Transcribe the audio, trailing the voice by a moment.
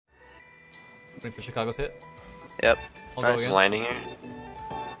Waiting for Chicago's hit. Yep. I'll go again. Landing here.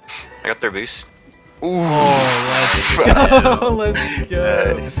 I got their boost. Ooh. Oh, let's go. Let's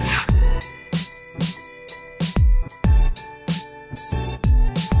go. Nice.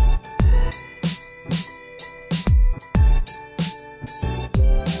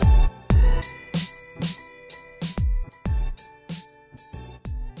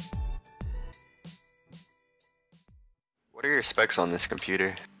 What are your specs on this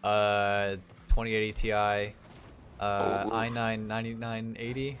computer? 2080 Ti, Oh. i9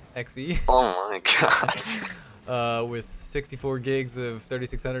 9980 XE, Oh my god. with 64 gigs of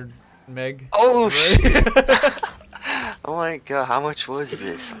 3600 meg. Oh RAM. shit. Oh my god, how much was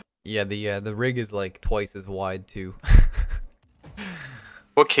this? Yeah, the rig is like twice as wide too.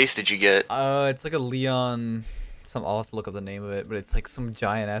 What case did you get? It's like a Leon. I'll have to look up the name of it, but it's like some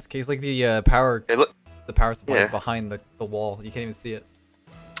giant ass case, like the power. It look The power supply Yeah. behind the wall. You can't even see it.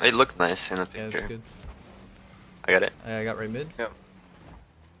 it looked nice in the Yeah, picture. it's good. I got it. I got right mid. Yep.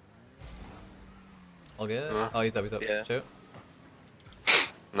 All good. Yeah. Oh, he's up. Yeah. Shoot.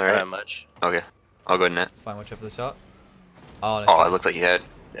 Not Alright. much. Okay. I'll go net. It's fine. Watch out for the shot. Oh, nice Oh, shot. it looked like you had.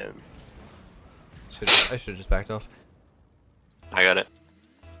 Damn. I should have just backed off. I got it.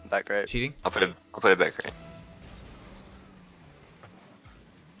 Back right. Cheating. I'll put it back right.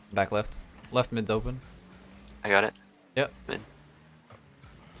 Back left. Left mid's open. I got it. Yep. Mid.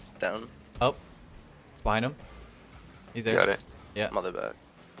 Down. Oh. It's behind him. He's there. Got it. Yeah. Mother back.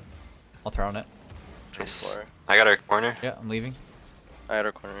 I'll turn on it. Nice. 24. I got our corner. Yeah, I'm leaving. I had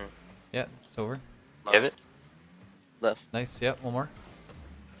our corner. Yeah, it's over. You have it? Left. Nice. Yep. One more.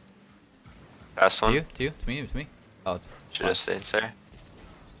 Fast To one. you. To you. To me. To me. Oh, it's. Should have stayed, sir.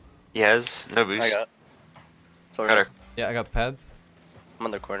 He has no boost. I got. So I got our. Yeah, I got pads. I'm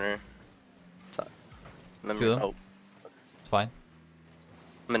on the corner. Top. Two of them. Oh, It's fine.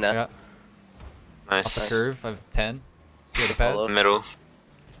 I'm in I net. got Nice. off the curve. I have 10. You got the pads. Follow. Middle.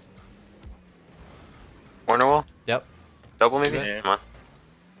 Corner wall? Yep. Double maybe? Yeah. Come on.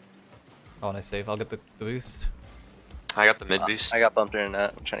 Oh, nice save. I'll get the boost. I got the mid boost. I got bumped in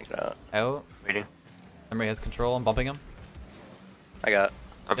net. I'm trying to get out. Out. Waiting. Emery has control. I'm bumping him. I got.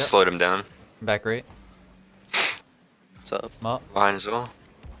 I've Yep. slowed him down. Back right. What's up? I'm up. Behind as well.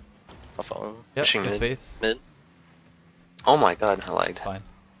 I'll follow. Yep. Pushing Good mid. space. Mid. Oh my god, I It's lagged. fine.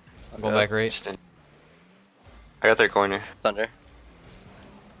 I'm Okay. going back right. Just in. I got their corner. Thunder.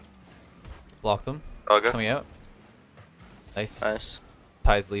 Blocked him. I'll go. Coming out. Nice. Nice.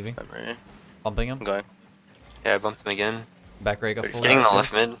 Ty's leaving. Memory. Bumping him. I'm going. Yeah, I bumped him again. Back right. Got full. Getting the out.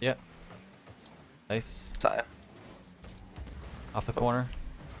 left mid. Yeah. Nice. Tie. Off the corner.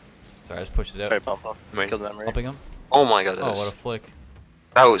 Sorry, I just pushed it out. Try to pump him. Wait. Killed memory. Bumping him. Oh my god, that Oh, was, what a flick.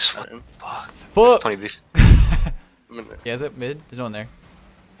 that was Got him. fuck. Fuck! 20 boost. I'm in there. Yeah, is it mid? There's no one there.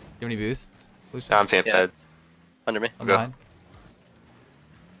 You have any boost? Blue Yeah, I'm fan Yeah. pads. Under me. I'm go. behind.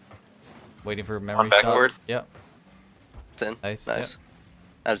 Waiting for memory back shot. forward. Yep. It's in. Nice. Nice. Yep.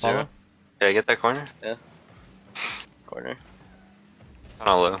 I have 0. Follow. Did I get that corner? Corner. Kind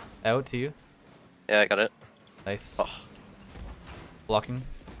of low. Out to you. Yeah, I got it. Nice. Oh, Blocking.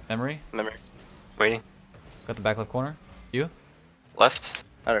 Memory. memory. Waiting. Got the back left corner. You? Left.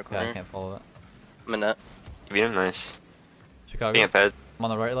 I had our Yeah, corner. I can't follow that. I'm in net. You beat him. Nice. Chicago. Fan pad. I'm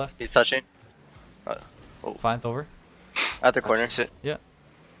on the right, left. He's touching. Fine, it's over. At the corner. Sit.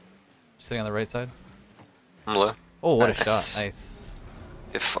 Sitting on the right side. I'm low. Oh, what Nice. a shot. Nice.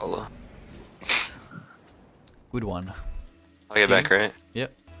 Good follow. Good one. I'll get back right.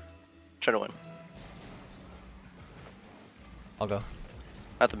 Try to win. I'll go.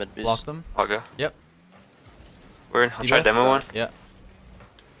 At the mid boost. Blocked them. I'll go. Yep. We're in. I'll try CBS? demo one. Yeah.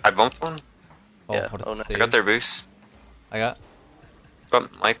 I bumped one. Oh, Yeah, what a oh, nice. I save. got their boost. I got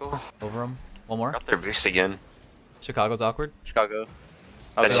Bumped Michael. over him. One more. Got their boost again. Chicago's awkward. Chicago.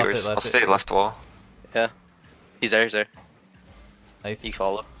 I'll That's go. left yours. it, left I'll it. stay left wall. He's there. He's there. Nice. You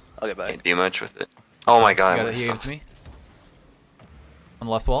follow. I'll get back. Can't do much with it. Oh my god. You I got it. He gave it to me. On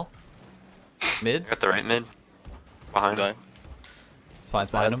the left wall. Mid. got the right mid. I'm Behind. going. It's fine. It's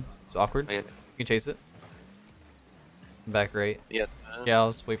behind him. It's awkward. I You get it. can chase it. Back right. Yeah. Yeah,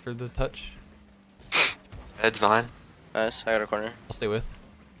 I'll just wait for the touch. Heads behind. Nice. I got a corner. I'll stay with.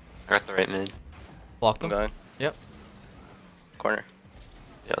 I got the right mid. Blocked I'm him. going. Yep. Corner.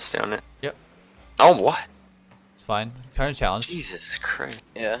 Yeah, I'll stay on it. Yep. Oh, what? It's fine. Trying to challenge. Jesus Christ.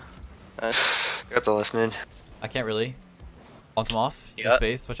 Yeah. Nice. I got the left mid. I can't really. Bumped him off. You In got-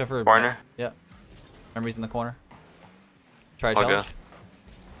 space. Watch out for Corner. Yeah. Memory's in the corner. Try I'll challenge. go.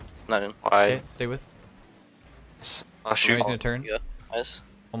 Not in. Why? Okay, stay with. I'll shoot. Memory's gonna turn. Yeah. Nice.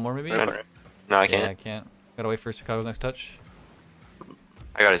 One more maybe. Right. Corner. No, I Yeah, I can't. can't. Gotta wait for Chicago's next touch.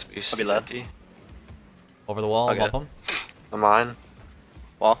 I got his boost. I'll be It's left. empty. Over the wall, Okay. bump him. I'm on.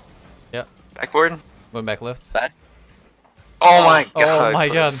 Wall. Yep. Backboard. Going back left. Back. Oh my Oh god. my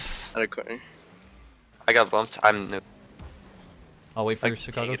god. close. Other corner. I got bumped. I'm new. I'll wait for Like,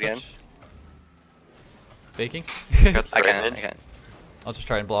 Chicago take it again. switch. Baking. Got the I right can't. mid. I can't. I'll just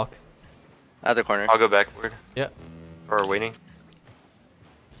try and block. Other corner. I'll go backboard. Yeah, Or waiting.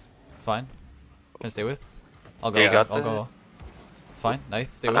 it's fine. Can I stay with? I'll go. Yeah, you got I'll the- go. It's fine. Nice.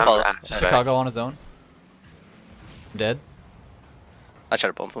 Stay I'm with. follow. I'm Just Chicago on his own. I'm dead. I try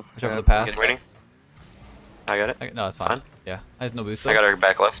to bump him. Watch over the Yeah, pass. get Waiting. I got it. No, it's fine. Fine. Yeah, I have no boost. I got her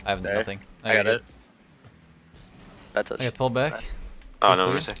back left. I have There. nothing. I got you're it. Bad touch. good. I got 12 back. Oh no, Clear.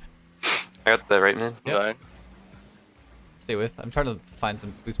 let me see. I got the right mid. Yep. Go ahead. Stay with. I'm trying to find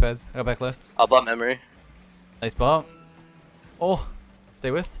some boost pads. I got back left. I'll bump memory. Nice bump. Oh,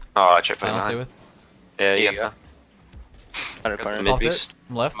 stay with. Oh, I tried putting Final stay behind. with. Yeah, Here you you got go. that. Other Got the corner. mid Popped it. boost.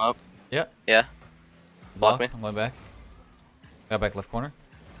 I'm left. I'm up. Yeah. Yeah. Block Blocked. me. I'm going back. Got back left corner.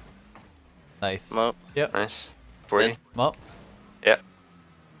 Nice. I'm up. Yep. Nice. 40. Mid. I'm up. Yeah.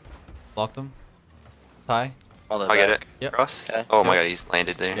 Blocked him. Tie. All the I'll get back. it. Yep. Cross. Okay. Oh my Yep. god, he's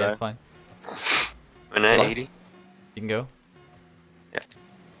landed there. Yeah, it's fine. And then Left. 80. You can go. Yeah.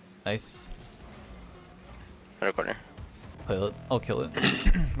 Nice. Other corner. Kill it. I'll kill it.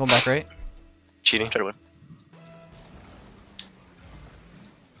 Going back right. Cheating. Try to win.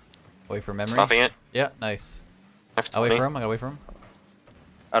 Wait for memory. Stopping it. Yeah, nice. After I'll wait 20. for him. I gotta wait for him.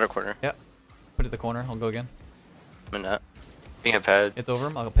 Outer corner. Yeah. Put it in the corner. I'll go again. I'm in that. Being a pad. It's over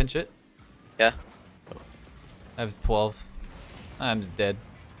him. I'll pinch it. Yeah. I have 12. I'm just dead.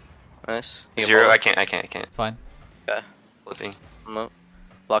 Nice. You can 0. follow. I can't. It's fine. Okay. Flipping. I'm up.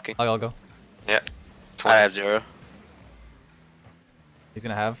 Blocking. I'll go. Yeah. I 20. have 0. He's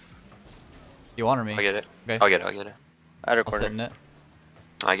gonna have. You honor me. I'll get it. Okay. I'll get it. I'll get it. Outer I'll sit corner. in it.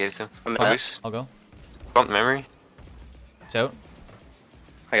 I gave it to him. I'm in I'll that. boost. I'll go. Bump memory. Watch out.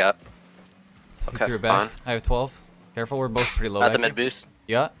 I got. He Okay. threw it back. Fine. I have 12. Careful, we're both pretty low. At the back mid here. boost.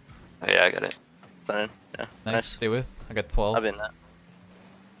 You got? Oh, yeah, I got it. It's not in. Yeah. Nice. Nice. Stay with. I got 12. I've been that.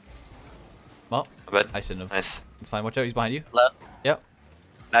 Well, I bet. I shouldn't have. Nice. It's fine. Watch out. He's behind you. Left. Yep.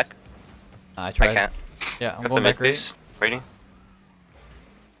 Back. I tried. I can't. Yeah, I'm Got the going mid back right. boost. Waiting.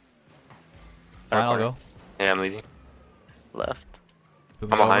 Fine, Outer I'll corner. go. Yeah, I'm leaving. Left.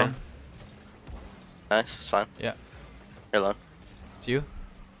 Moving I'm over behind. him. Nice. It's fine. Yeah. You're alone. It's you.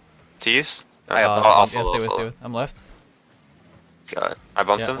 To use? I got I'll yeah, follow. stay with, follow. stay with. I'm left. Got it. I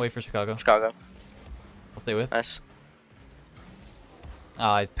bumped Yeah, him. wait for Chicago. Chicago. I'll stay with. Nice.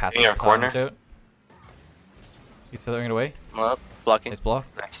 Ah, he's passing. In your the time. corner. Watch out. He's feathering it away. I'm up. Blocking. Nice block.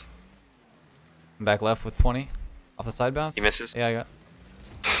 Nice. I'm back left with 20. Off the side bounce. He misses. Yeah, I got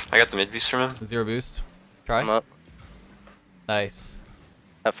I got the mid boost from him. 0 boost. Try. I'm up. Nice.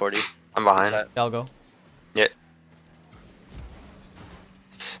 At 40. I'm behind. Side. Yeah, I'll go. Yeah.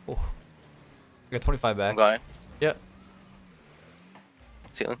 Ooh. I got 25 back. I'm going. Yep.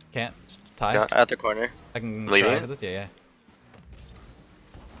 Ceiling. Can't. Just tie. Yeah. At the corner. I can Leaving try it? for this. Yeah, yeah.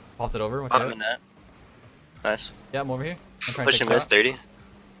 Popped it over. Watch I'm out. in that. Nice. Yeah, I'm over here. I'm trying to Pushing take Miss shot. 30.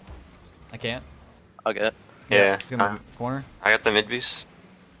 I can't. I'll get it. Yeah. He's in the corner. I got the mid boost.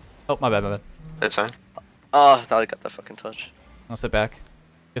 Oh, my bad, my bad. That's fine. Oh, I thought I got that fucking touch. I'll sit back.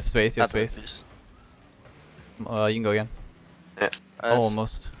 You have space, you have At the space. boost. You can go again. Yeah. Nice. Oh,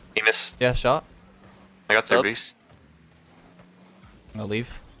 almost. He missed. Yeah, shot. I got their Up. boost. I'm gonna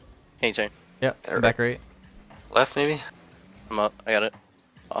leave. Can you turn? Yeah, Yeah, I'm back right. Left maybe. I'm up. I got it.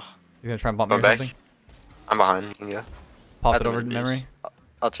 Oh. He's gonna try and bump me Go or back. something. I'm behind. You can go. Popped At it the over to mid boost. memory.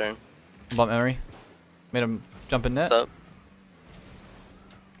 I'll turn. Bump memory. Made him jump in net. What's up?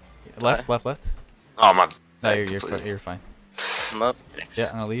 Left, left, left. Oh my. No, bad you're completely. you're fine. I'm up. Yeah,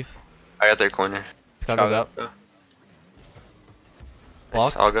 I'm gonna leave. I got their corner. Chicago's Chicago. up. Nice,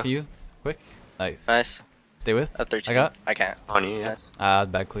 Blocks. I'll go. To you. Quick. Nice. Nice. Stay with. At 13. I got. I can't. On you, yeah. Nice.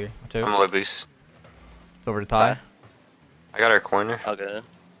 Bad clear. Watch I'm out. low boost. It's over to tie. Tie. I got our corner. I'll get it.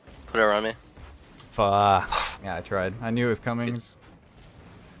 Put it around me. Fuck. Yeah, I tried. I knew it was coming. Just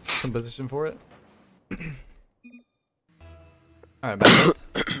some position for it. Alright, back left.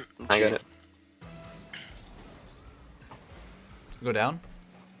 I got it. Go down.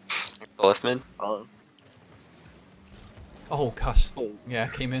 The left mid. Oh. Oh gosh. Oh. Yeah,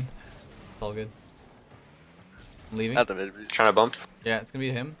 it came in. It's all good. I'm leaving. At the mid boost. Trying to bump. Yeah, it's gonna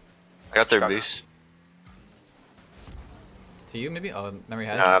be him. I got their Chicago. boost. To you, maybe? Oh, memory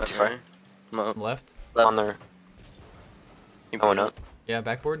has. Nah, up too far. I'm up. Left. Left. On their. You Going up. Yeah,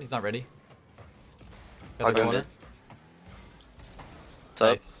 backboard. He's not ready. Got I'll the go corner. mid. What's up?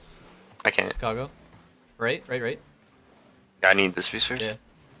 Nice. I can't. Chicago. Right, right, right. I need this boost first. Yeah.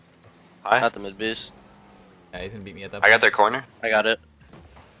 Hi. At the mid boost. Yeah, he's gonna beat me at that I point. got their corner. I got it.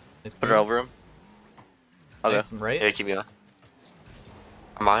 Nice Put her boom. over him. I'll Nice, go. I'm right. Yeah, keep going.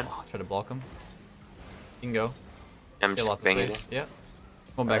 I'm behind. Oh, try to block him. You can go. I'm Get lots just of banging space. it. Yeah.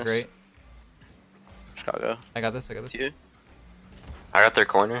 Going back Nice. right. Chicago. I got this. I got this. To you. I got their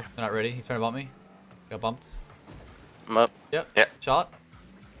corner. They're not ready. He's trying to bump me. Got bumped. I'm up. Yep. Yep. Shot.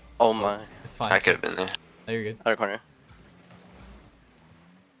 Oh my. It's fine. I It's could have good. been there. No, you're good. Other corner.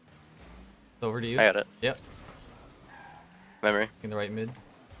 It's over to you. I got it. Yep. Memory. In the right mid.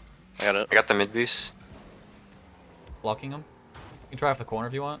 I got it. I got the mid boost. Blocking him. You can try off the corner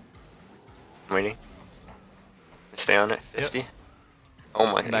if you want. I'm waiting. Stay on it. 50. Oh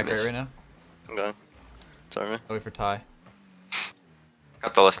my I'm back right goodness. right now. I'm going. Sorry, man. I'll wait for Ty.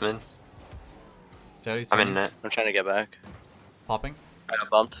 Got the left mid. Jody's I'm in turning. net. I'm trying to get back. Popping. I got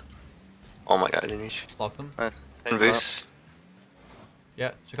bumped. Oh my god, I didn't reach. Blocked him. Nice. 10 boost.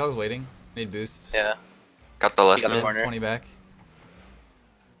 Yeah. Chicago's waiting. Need boost. Yeah. Got the left got the mid. corner. 20 back.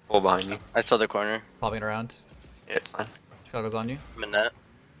 Full behind you. I saw the corner. Popping around. Yeah, it's fine. Chicago's on you. I'm in net.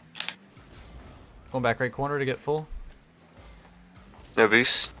 Going back right corner to get full. No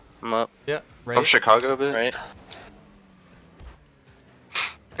boost. I'm up. Yeah. Right. I'm Chicago a bit. Right.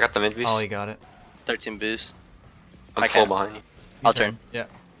 I got the mid boost. Oh, he got it. 13 boost. I'm I full can. behind you. I'll turn. Yeah.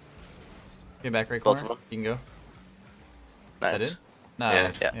 Get back right Both corner. of them. You can go. Nice. That it?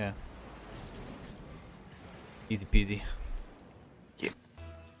 Nice. Yeah. Yeah. Easy peasy.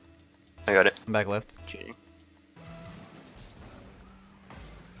 I got it. I'm back left. Cheating.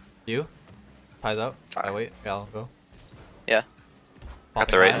 You? Ty's out. Ty. I wait. Yeah, I'll go. Yeah. Got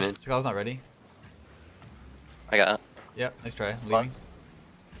the Popping right high. mid. Chicago's not ready. I got it. Yep. Nice try. I'm Fine. leaving.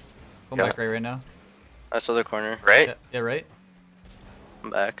 Going Got back right now. I saw the corner. Right? Yeah, yeah, right. I'm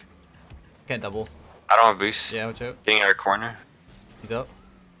back. Can't double. I don't have boost. Yeah, watch out. Getting our corner. He's up.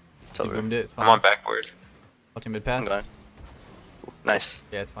 It's He over. boomed it. It's fine. I'm on backboard. Watching mid I'm pass. going. Nice.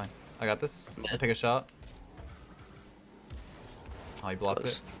 Yeah, it's fine. I got this. I'm Mid. gonna take a shot. Oh, he blocked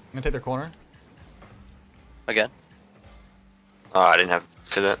Close. it. I'm gonna take their corner. Again. Oh, I didn't have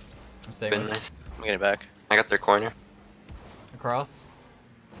to that. I'm staying Been with it. nice. I'm getting back. I got their corner. Across.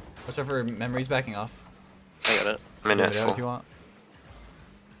 Whichever memory's backing off. I got it. I'm in Move net it out if you full. want.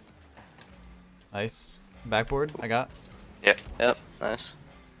 Nice. Backboard. I got. Yep. Nice.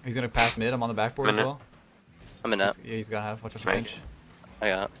 He's gonna pass mid. I'm on the backboard as Minute. well. I'm in net. Yeah, he's gonna have. Watch out for Smack. bench. I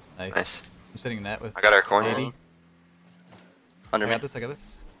got it. Nice. Nice. I'm sitting in net with. I got our corner. 80. Under I me. got this. I got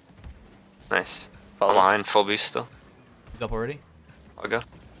this. Nice. I'm Follow. behind. Full boost still. He's up already. I'll go.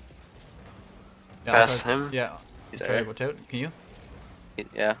 Yeah, Pass I'll try- him. Yeah. He's Try, there. watch out. Can you?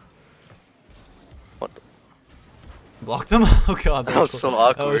 Yeah. What? Blocked him. Oh god. That was so That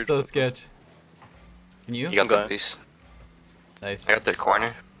was awkward. so sketch. Can you? You got Okay. the boost. Nice. I got their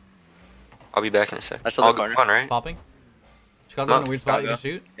corner. I'll be back in a sec. I saw I'll the go corner. on, right? Popping. Chicago's in a weird spot. You can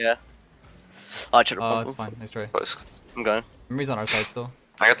Chicago. shoot. Yeah. Oh, I tried to Oh, pump it's him. fine. Nice try. Close. I'm going. Memory's on our side still.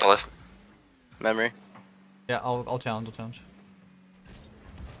 I got the left. Memory. Yeah, I'll challenge. I'll challenge.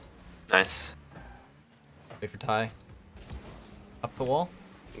 Nice. Wait for Ty. Up the wall.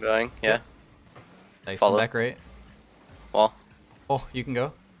 I'm going. Yeah. Nice. Follow. I'm back right. Wall. Oh, you can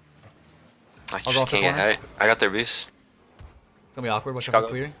go. I go just off the can't get corner. high. I got their boost. It's gonna be awkward. Watch out for Chicago.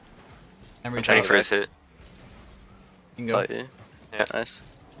 clear. Memory's Trying out. for his hit. You can Saw go. you. Yeah. Nice.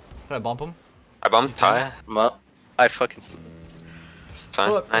 Try to bump him. I bumped Ty. I'm up. I fucking. Fine.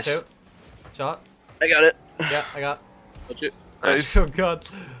 Pull up. Watch Nice. out. Shot. I got it. Yeah, I got. Watch it. Nice. Oh god.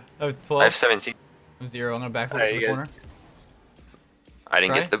 I have 12. I have 17. I'm 0. I'm gonna backflip Alright, to the you guys- corner. I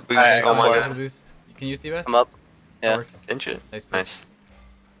didn't Try. get the boost. Alright, Oh my I'm Backflip god. boost. Can you see us? I'm up. That Yeah. works. Didn't you? Nice. Play. Nice.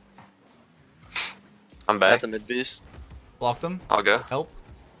 I'm Got back. the mid boost. Blocked him. I'll go. Help.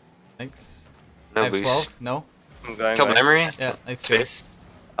 Thanks. I No have boost. 12. No. I'm going. Killed right. memory. Yeah. Nice kill. Space.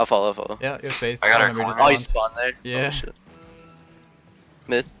 I'll follow. I'll follow. Yeah, you have space. I got our Remember, just corner. Oh, he spawned. spawned there. Yeah. Oh, shit.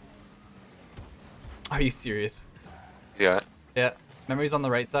 Mid. Are you serious? Yeah. Yeah. Memory's on the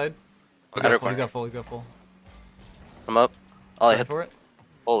right side. I'll He's go. got full. He's got full. He's got full. I'm up. Oh, I Try hit. for it.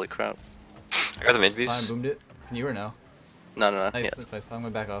 Holy crap. I got the mid Fine. boost. Boomed it. Can you or no? No, no, no. Nice. Yeah. That's nice. I'm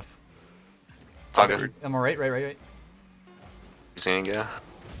gonna back off. I'll go. I'm alright. Right. He's gonna go.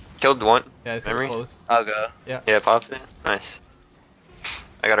 Killed one. Yeah, it's Memory? close. I'll go. Yeah, popped it. Nice.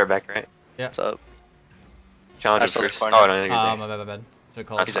 I got our back right. What's up? Challenge I him saw the first. corner. Oh no, you're Ah, there. my bad. Should've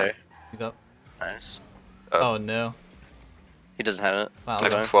called. That's He's there. He's up. Nice. Oh. Oh no. He doesn't have it. Wow. I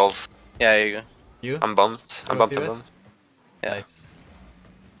Okay. have 12. Yeah, here you go. You? I'm bumped. I'm Go bumped. see I'm this? bumped. Yeah. Nice.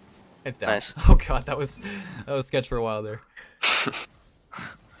 It's down. Nice. Oh god, that was sketch for a while there. It's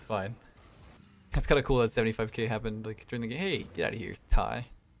fine. That's kind of cool that 75k happened like during the game. Hey, get out of here, Ty.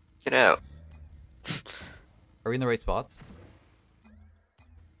 Get out. Are we in the right spots?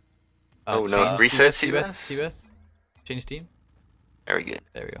 Oh, no. change Reset CBS, CBS? CBS. Change team. Very good.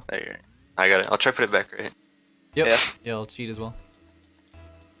 There we go. There you go. I got it. I'll try to put it back right. Yep. Yeah. Yeah, I'll cheat as well.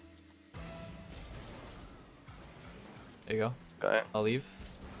 There you go. Got it. I'll leave.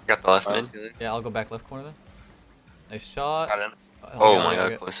 Got the left Oh, mid. that's good. Yeah, I'll go back left corner then. Nice shot. Got it. Oh yeah, my yeah,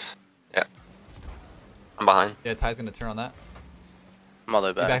 god, yeah. close. Yeah. I'm behind. Yeah, Ty's gonna turn on that. I'm all the way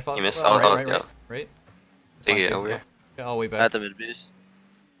You back. back, You missed. oh, Oh, right, yeah. right. It's Take fine, it too. over Yeah. here. Yeah, all the way back. At the mid boost.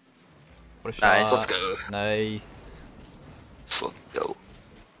 What a shot. Nice. Let's go. Nice. Let's go.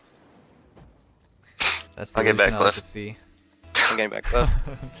 That's the I'll get Lucian back I like left. to see. I'm getting back left.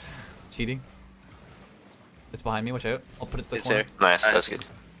 Cheating. It's behind me. Watch out. I'll put it to the It's corner. here. Nice, Nice. that's good.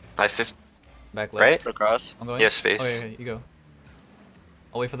 High 50. Back left. Right? For cross. I'm going. Yeah, space. Oh, yeah, you go.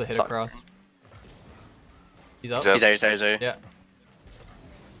 I'll wait for the hit Talk. across. He's up. He's up. He's there, he's there, he's there. Yeah.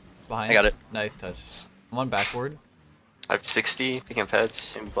 Behind. I got it. Nice touch. I'm on backboard. I have 60. Picking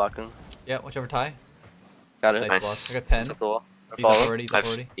pads. I'm blocking. Yeah, watch over Ty. Got it. Nice, Nice. block. I got 10. It's up the wall. I He's up follow. already. He's I up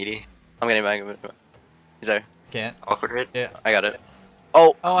have already. 80. I'm getting back. He's there. Can't. Awkward hit. Yeah. I got it.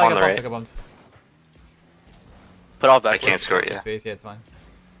 Oh! Oh, On I the got bumped. right. I got bumped. Put off I back. can't score it, yeah. Space. Yeah, it's fine.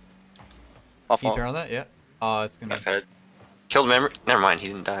 I'll Can you fall. turn on that? Yeah. Oh, it's gonna. I've had. Killed memory. Never mind, he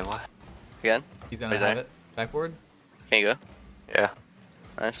didn't die. Why? Again. He's gonna He's have there. it. Backboard. Can you go? Yeah,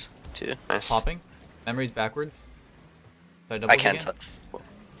 Nice. 2. nice. Popping. Memory's backwards. Did I double I it can't again? touch.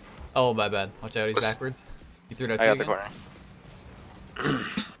 Oh, my bad. Watch out. He's What's- backwards. He threw it out I to got you the again. corner.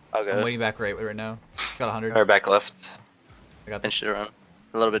 I'll I'm go. waiting back right now. Got 100. Or back left. I got Finish this. it around.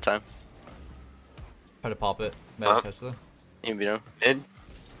 A little bit of time. Try to pop it. Bad Up. touch though. You can beat him. Mid.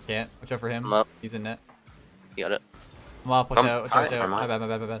 Can't. Watch out for him. I'm up. He's in net. You got it. I'm up. Watch out. Watch out. Watch Never out. My mind. bad. My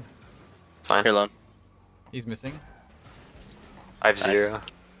bad. My bad. Fine. You're alone. He's missing. I have Nice. 0.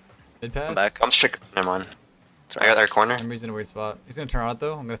 Mid pass. I'm back. I'm strict. Never mind. It's I got our corner. Memory's in a weird spot. He's gonna turn on it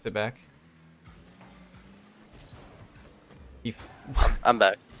though. I'm gonna sit back. I'm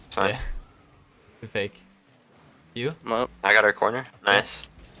back. It's fine. Yeah. Good fake. You? I'm up. I got our corner. Nice.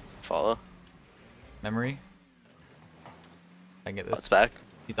 Follow. Memory. I can get this. Oh, it's back.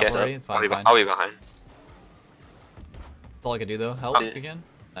 He's up Yes, already. It's fine. I'll It's be, fine. I'll be behind. That's all I can do though. Help Yeah. if you can.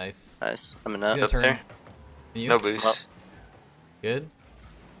 Nice. Nice. I'm in He's that. gonna Up turn. there. Can you? No up. boost. Good.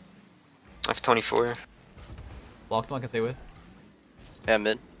 I have 24. Blocked one. I can stay with. Yeah,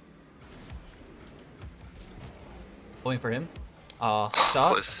 mid. Going for him. Shot.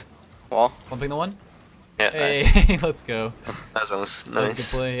 Close. Wall. Bumping the one. Yeah, Hey, nice. let's go. That was almost That was a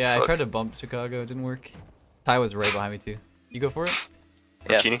nice. good play. Yeah, I Fuck. tried to bump Chicago. It didn't work. Ty was right behind me too. You go for it.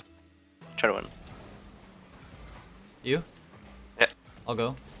 I'm Yeah. cheating. Try to win. You? Yeah. I'll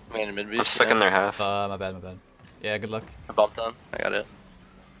go. I'm getting a mid boost. I'm stuck in their half. My bad, my bad. Yeah, good luck. I bumped on. I got it.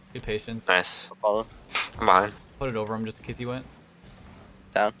 Good patience. Nice. I'll follow. I'm behind. Put it over him just in case he went.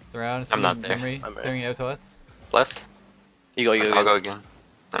 Down. It's around. It's I'm not in there. Memory, I'm there. clearing it out to us. Left. You go, you go. I'll you go again.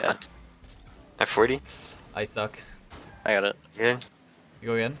 Never Yeah. mind. I have 40. I suck. I got it. Good. You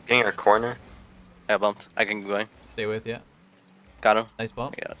go again. Getting our corner. I got bumped. I can keep going. Stay with, yeah. Got him. Nice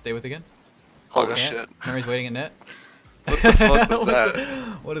bump. I got it. Stay with again. Oh, Holy Can't. shit. Memory's waiting in net. What the fuck was What that?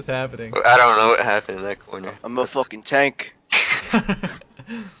 the- What is happening? I don't know what happened in that corner. I'm a fucking tank.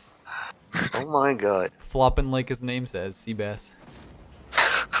 Oh my god. Flopping like his name says, Seabass.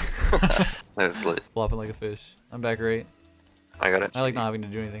 That was lit. Flopping like a fish. I'm back right. I got it. I like not having to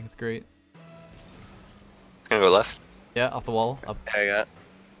do anything. It's great. Gonna go left. Yeah, off the wall. Up. Yeah, I got.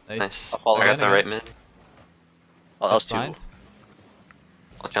 Nice. Nice. I'll follow I got again, the again. right mid. Oh, that was 2. Behind.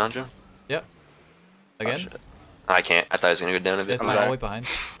 I'll challenge him. Yep. Oh, Again. shit. I can't. I thought I was gonna go down a bit. It's I'm fine. All back. the way behind.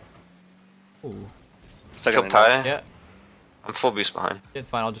 Ooh. Stuck Kill in there. Ty. Yeah. I'm full boost behind. It's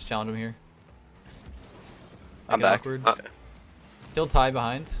fine. I'll just challenge him here. I'm Make it back. awkward. Uh, Kill Ty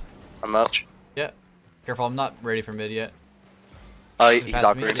behind. I'm up. Yeah. Careful. I'm not ready for mid yet. Oh, Pass he's me.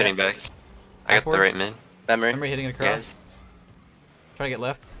 awkward. Rotating back. I got the Backward. right mid. Memory. Memory hitting it across. Yes. Try to get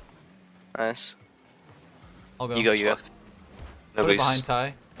left. Nice. I'll go. You go, you go. Fucked. No Put it behind boost.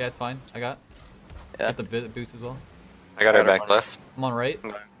 Ty. Yeah, it's fine. I got. Yeah. Got the boost as well. I got our I got back one. left. I'm on right. I'm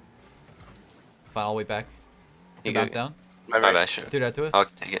going. It's fine. I'll wait back. You You go. bounce down. My Memory. bad. Sure. Threw it out to us. I'll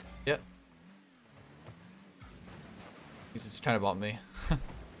take it. Yep. He's just trying to bump me.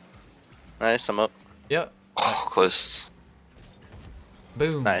 Nice. I'm up. Yep. Oh, close.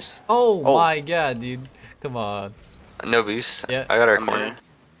 Boom. Nice. Oh, Oh. my god, dude. Come on. No boost. Yeah. I got our I'm corner. in.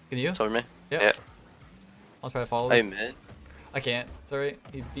 Can you? It's over me. Yep. Yeah. I'll try to follow Hey, this. mid. I can't. Sorry.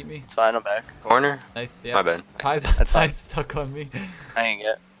 He beat me. It's fine. I'm back. Corner. Nice. Yeah. My bad. Ty's, That's fine. Ty's stuck on me. I ain't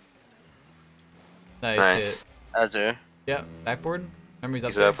get. Nice, Nice. hit. That's there. Yeah. Backboard. Memory's up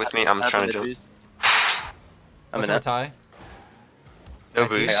He's there. up with me. I'm At the trying to mid jump. boost. I'm Watch in out, it. Ty. No Back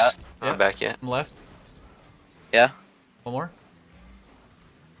to you. boost. Yeah. Not back yet. From left. Yeah. One more.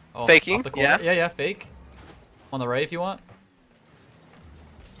 Oh, Faking? off the corner. Yeah. Yeah, fake. On the right if you want.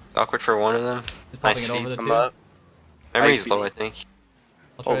 It's awkward for one of them. Just Nice popping it over feed. the I'm two. up. Memory's I- low, I think.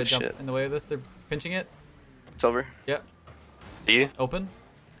 I'll try Oh, to jump shit. in the way of this. They're pinching it. It's over. Yeah. Do you? Open.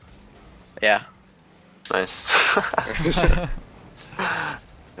 Yeah. Nice.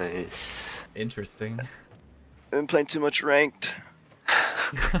 Nice. Interesting. I've been playing too much ranked.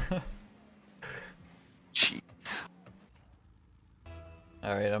 Jeez.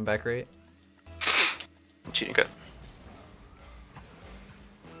 Alright, I'm back right. I'm cheating. Good.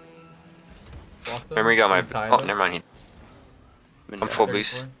 Blocked them. Memory got my. Good tie, Oh, though. never mind. I'm I'm full 34.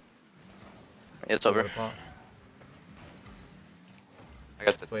 boost. Yeah, it's over. Pop. I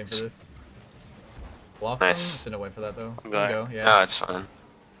got the. Waiting for this. Block Nice. them. Shouldn't have waited for that though. I'm You can going. go. Yeah. No, it's fine.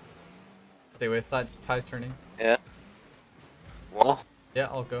 Stay with side. Ty's turning. Yeah. Wall. Yeah,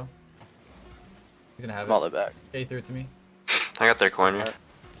 I'll go. He's gonna have I'm all it. the way back. Yeah, he threw it to me. I got their corner.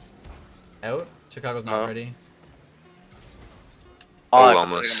 Out. Chicago's not No. ready. Oh, I-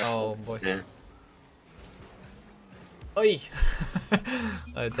 almost. Oh boy. Yeah. Oi!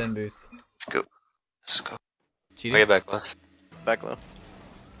 I had 10 boost. Let's go. Let's go. Cheating. I get back left. Back low.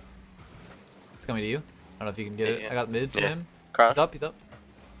 It's coming to you. I don't know if you can get Yeah, it. yeah. I got mid from Yeah. him. Cross. He's up. He's up.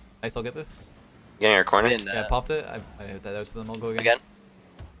 Nice. I'll get this. Getting our corner. In, Yeah, I popped it. I hit that out to them. I'll go again. Again.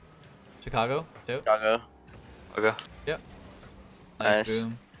 Chicago. Out. Chicago. I'll go. Nice. Nice.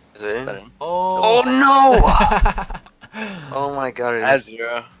 Boom. Is it in? That in. Oh. Oh no! Oh my god. I have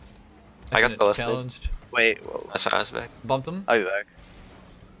 0. I got the left mid. challenged. Wait. Whoa. That's why I was back. Bumped him. I'll be back.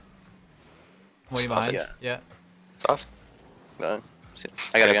 Waiting Stop behind. it. Yeah. It's off. Going. I got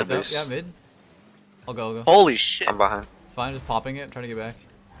I it got again. the boost. Yeah, mid. I'll go. I'll go. Holy shit. I'm behind. It's fine. Just popping it. Trying to get back.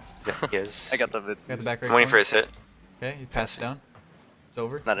 Yeah, he is. I got the vid. Got the back right. I'm waiting for corner. his hit. Okay, he passed it down. It's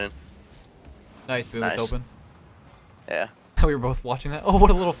over. Not in. Nice. Boom. Nice. It's open. Yeah. We were both watching that. Oh,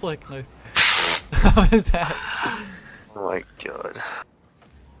 what a little flick. Nice. How is that? Oh my god.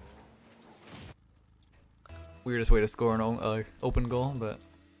 Weirdest way to score an open goal, but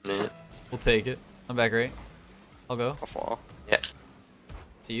Yeah. we'll take it. I'm back right. I'll go. Off wall.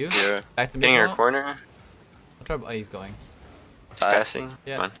 To you. 0. Back to me. Getting our now. corner. I'll try. Oh, he's going. Tie. Passing.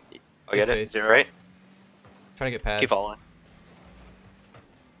 Yeah. Come on. I'll get it. Space. Right? Trying to get past. Keep following.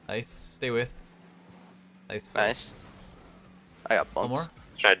 Nice. Stay with. Nice. Flick. Nice. I got One bumps. more.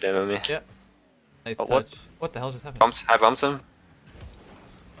 Try to demo me. Yeah. Nice Oh, touch. what? What the hell just happened? Bumps. I bumped him.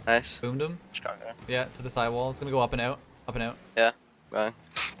 Nice. Boomed him. Chicago. Yeah, to the sidewall. It's gonna go up and out. Up and out. Going.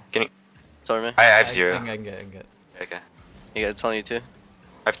 Getting. It's over me. I have 0. I can get. Okay. You got it's on you too.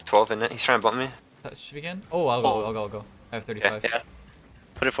 I have 12 in it. He's trying to bump me. Touch if you can. Oh, I'll go. I'll go. I have 35. Yeah.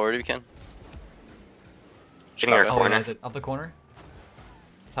 Put it forward if you can. Getting our Chicago. Oh, he corner. has it. Up the corner.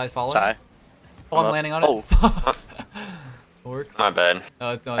 Ty's following. Tie. Oh, I'm up. landing on Oh. it. Works. My bad.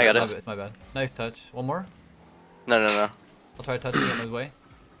 No, it's, no, I got it's it. my, it's my bad. Nice touch. One more. No, no, no. I'll try to touch it on his way.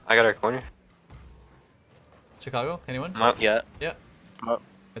 I got our corner. Chicago. Anyone? I'm up. Yeah. Yeah. I'm up.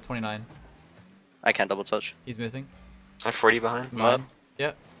 At 29. I can't double touch. He's missing. I have 40 behind. I'm up. Mine.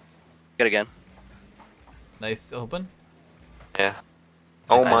 Yeah. Get again. Nice. Open. Yeah.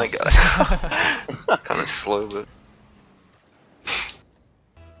 Oh my Nice. god. Kind of slow, but.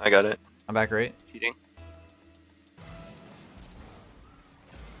 I got it. I'm back right. Cheating.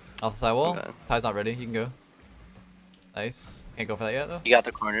 Off the sidewall. Okay. Ty's not ready. You can go. Nice. Can't go for that yet though. You got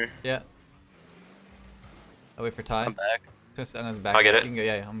the corner. Yeah. I'll wait for Ty. I'm back. I'm gonna back. I'll get You it. can go.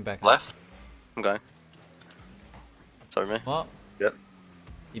 Yeah, I'm back. Left. I'm going. It's over me. Well, Yep.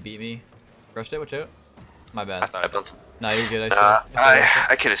 he beat me. Rushed it. Watch out. My I bad. thought I bumped. Nah, you're good.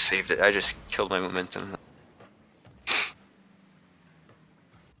 I could have saved it. I just killed my momentum.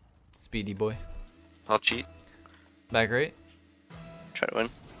 Speedy boy. I'll cheat. Back right. Try to win.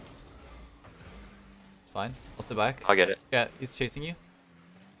 It's fine. I'll sit back. I'll get it. Yeah, he's chasing you.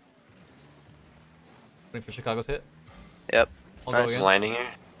 Waiting for Chicago's hit. Yep. I'll Nice. go again. Landing here.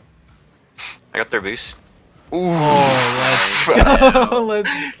 I got their boost. Ooh. Oh, let's go.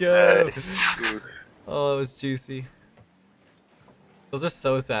 Let's go. Nice. Oh, that was juicy. Those are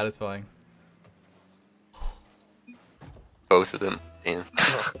so satisfying. Both of them. Damn.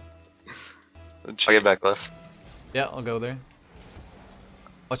 I'll get back left. Yeah, I'll go there.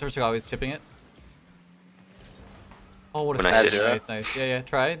 Watch out for Chicago. He's chipping it. Oh, what a Nice save. hit. Nice, nice. Yeah, yeah.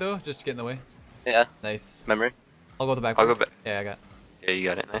 Try though. Just get in the way. Yeah. Nice. Memory. I'll go the back. I'll one. go back. Yeah, I got. Yeah, you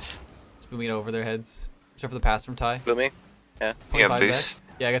got it. Nice. Just booming it over their heads. Watch out for the pass from Ty. Booming. Yeah. You got 25 back. boost.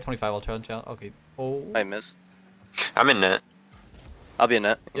 Yeah, I got 25. I'll try and challenge. Okay. Oh. I missed. I'm in net. I'll be in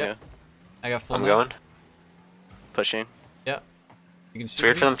net. Yep. Yeah. I got full. I'm net. going. Pushing. Yeah. You can It's shoot.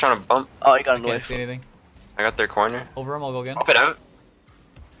 weird for them trying to bump. Oh, you got I an can't wave. see anything. I got their corner. Over him, I'll go again. Pop it out.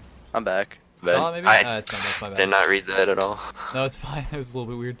 I'm back. But Saw it maybe? I It's not, that's my bad. did not read that at all. No, it's fine. It was a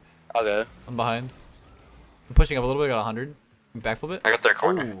little bit weird. I'll go. I'm behind. I'm pushing up a little bit. I got 100. Backflip it. I got their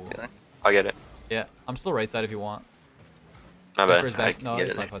corner. Ooh. I'll get it. Yeah, I'm still right side if you want. My Go for bad. his I back. can No, get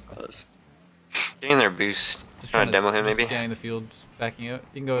it's it fine. there. It's fine. Close. Getting their boost. Just Trying to demo him just maybe. Scanning the field, just backing out.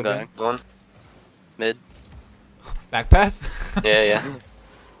 You can go I'm again. going. One. Mid. Back pass. Yeah, yeah.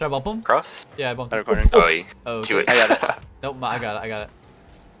 Did I bump him? Cross. Yeah, I bumped Better him. corner. Oh, he Oh, to okay. it. I got it. Nope, I got it. I got it.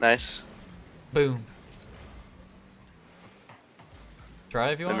 Nice. Boom. Try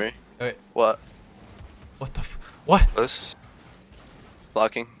if you want. Memory. Okay. What? What the? What? Close.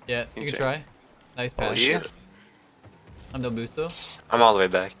 Blocking. Yeah, you can Check. try. Nice pass. Holy shit. I'm no busto. I'm all the way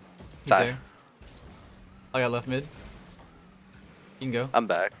back. He's Die. there. I got left mid. You can go. I'm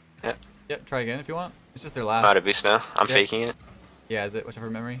back. Yep, try again if you want. It's just their I'm last. out of boost now. I'm Yeah. faking it. Yeah, is it? Whichever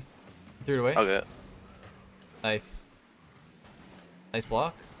memory. You threw it away. Okay. Nice. Nice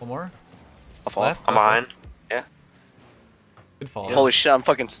block. One more. I'll fall. Left. I'm Go for it. behind. Yeah. Good fall. Holy shit, I'm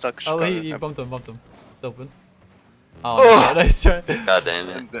fucking stuck. Oh, Chicago. he bumped him. Bumped him. It's open. Oh, Oh. nice try. God damn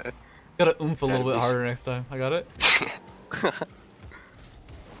it. Gotta oomph a little Gotta bit be- harder next time. I got it.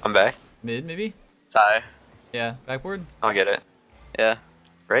 I'm back. Mid, maybe? Tie. Yeah, backboard? I'll get it. Yeah.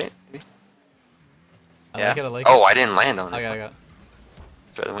 Right? I Yeah. like it, I like Oh, it. I didn't land on it. I got it.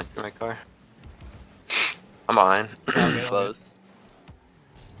 But I went through my car. I'm behind. Okay, Close.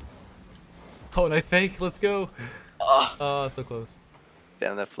 Oh, nice fake. Let's go. Oh, Oh, so close.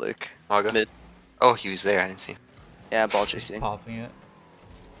 damn that flick. I'll go. Mid. Oh, he was there. I didn't see him. Yeah, ball chasing. Popping it.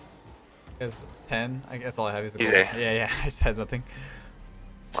 Is 10. I guess all I have is a He's goal. there. Yeah, yeah. I just had nothing.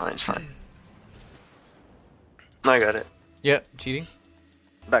 Fine, it's fine. I got it. Yep, cheating.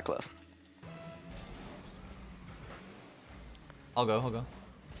 Back left. I'll go. I'll go.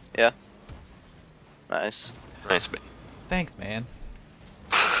 Yeah. Nice. Nice, babe. Thanks, man.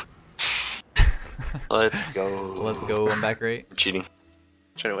 Let's go. Let's go. I'm back right. I'm cheating.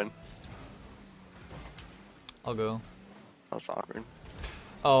 Try to win. I'll go. That was awkward.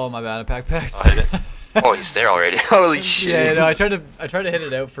 Oh, my bad. I pack packs. Oh, I hit it. Oh, he's there already. Holy shit. Yeah, no, I tried to hit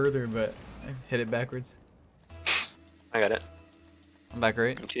it out further, but I hit it backwards. I got it. I'm back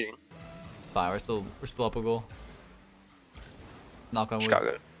right. I'm cheating. It's fine. We're still up a goal. Knock on wood.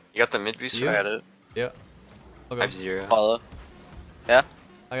 Chicago. You got the mid boost? You? I got it. Yep. I'll I go. have 0. Follow. Yeah.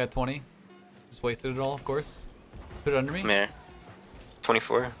 I got 20. Just wasted it all, of course. Put it under me. Come here.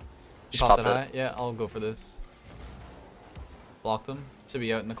 24. You Just popped pop it it. high. Yeah, I'll go for this. Blocked him. Should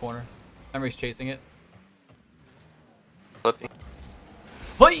be out in the corner. Emery's chasing it. Flipping.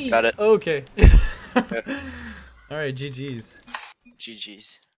 Hoi! Got it. Okay. Alright, GG's.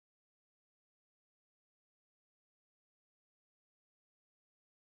 GG's.